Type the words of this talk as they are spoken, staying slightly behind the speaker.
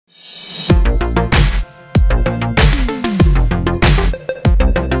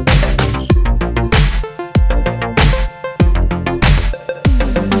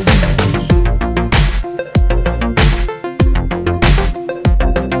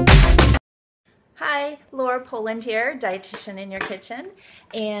Hi, Laura Poland here, dietitian in your kitchen,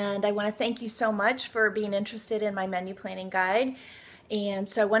 and I want to thank you so much for being interested in my menu planning guide. And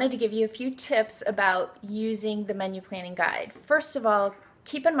so I wanted to give you a few tips about using the menu planning guide. First of all,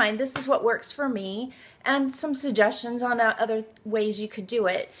 keep in mind this is what works for me and some suggestions on other ways you could do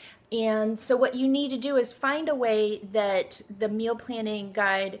it. And so what you need to do is find a way that the meal planning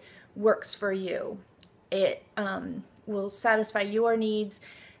guide works for you. It will satisfy your needs.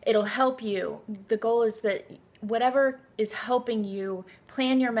 It'll help you. The goal is that whatever is helping you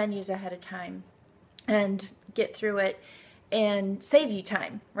plan your menus ahead of time and get through it and save you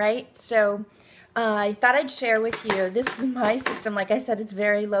time, right? So I thought I'd share with you, this is my system. Like I said, it's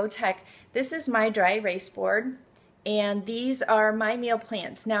very low tech. This is my dry erase board, and these are my meal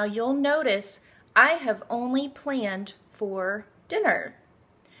plans. Now you'll notice I have only planned for dinner.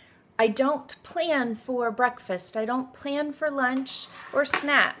 I don't plan for breakfast. I don't plan for lunch or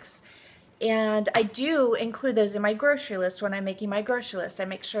snacks. And I do include those in my grocery list when I'm making my grocery list. I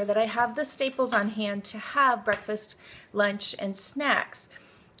make sure that I have the staples on hand to have breakfast, lunch, and snacks.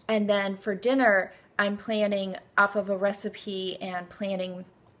 And then for dinner, I'm planning off of a recipe and planning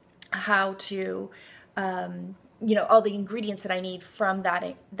how to, all the ingredients that I need from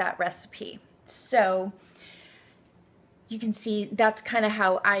that recipe. So you can see that's kind of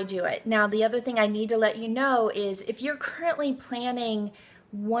how I do it. Now, the other thing I need to let you know is if you're currently planning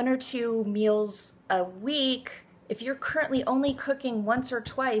 1 or 2 meals a week, if you're currently only cooking once or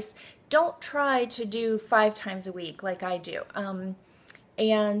twice, don't try to do 5 times a week like I do.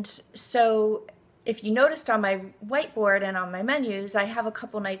 And so if you noticed on my whiteboard and on my menus, I have a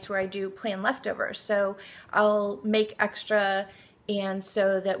couple nights where I do plan leftovers. So I'll make extra, and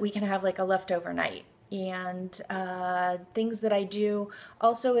so that we can have like a leftover night. And things that I do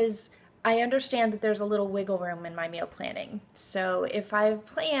also is I understand that there's a little wiggle room in my meal planning. So if I've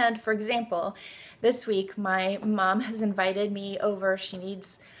planned, for example, this week my mom has invited me over. She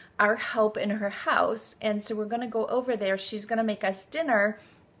needs our help in her house, and so we're going to go over there. She's going to make us dinner,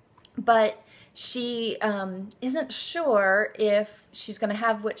 but she isn't sure if she's going to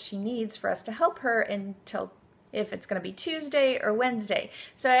have what she needs for us to help her until if it's going to be Tuesday or Wednesday.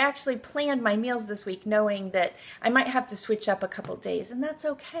 So I actually planned my meals this week knowing that I might have to switch up a couple days, and that's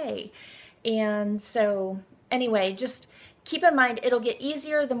okay. And so anyway, just keep in mind it'll get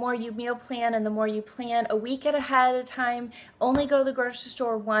easier the more you meal plan and the more you plan a week ahead of time. Only go to the grocery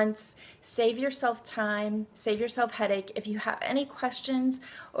store once. Save yourself time, save yourself headache. If you have any questions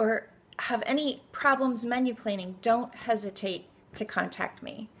or have any problems menu planning, don't hesitate to contact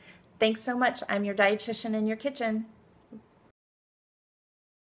me. Thanks so much. I'm your dietitian in your kitchen.